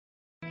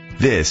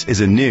This is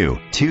a new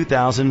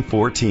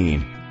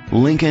 2014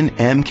 Lincoln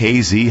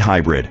MKZ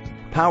Hybrid,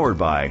 powered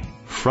by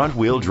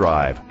front-wheel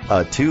drive,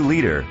 a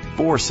 2-liter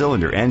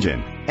 4-cylinder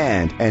engine,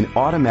 and an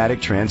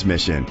automatic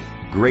transmission.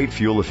 Great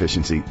fuel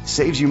efficiency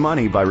saves you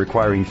money by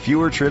requiring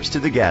fewer trips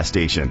to the gas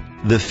station.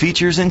 The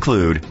features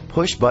include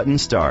push-button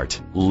start,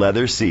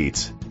 leather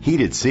seats,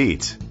 heated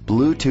seats,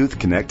 Bluetooth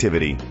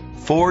connectivity,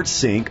 Ford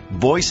Sync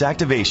voice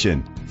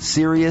activation,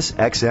 Sirius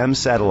XM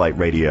satellite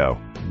radio,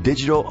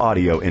 digital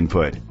audio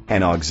input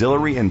and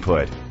auxiliary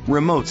input,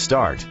 remote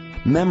start,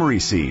 memory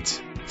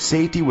seats.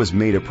 Safety was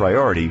made a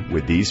priority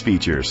with these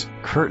features: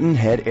 curtain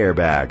head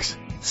airbags,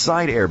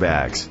 side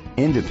airbags,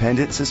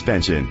 independent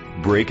suspension,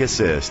 brake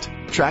assist,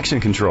 traction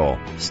control,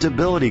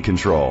 stability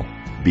control.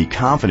 Be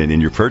confident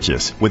in your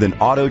purchase with an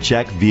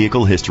AutoCheck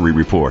Vehicle History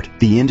Report,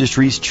 the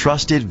industry's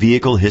trusted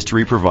vehicle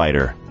history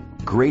provider.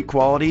 Great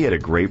quality at a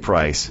great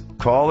price.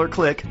 Call or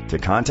click to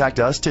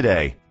contact us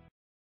today.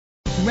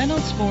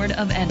 Reynolds Ford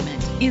of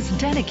Edmond is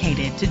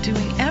dedicated to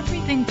doing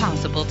everything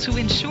possible to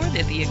ensure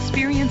that the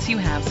experience you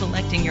have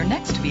selecting your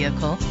next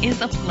vehicle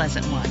is a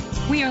pleasant one.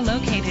 We are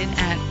located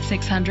at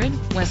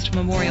 600 West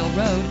Memorial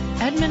Road,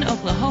 Edmond,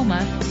 Oklahoma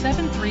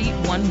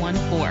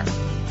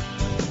 73114.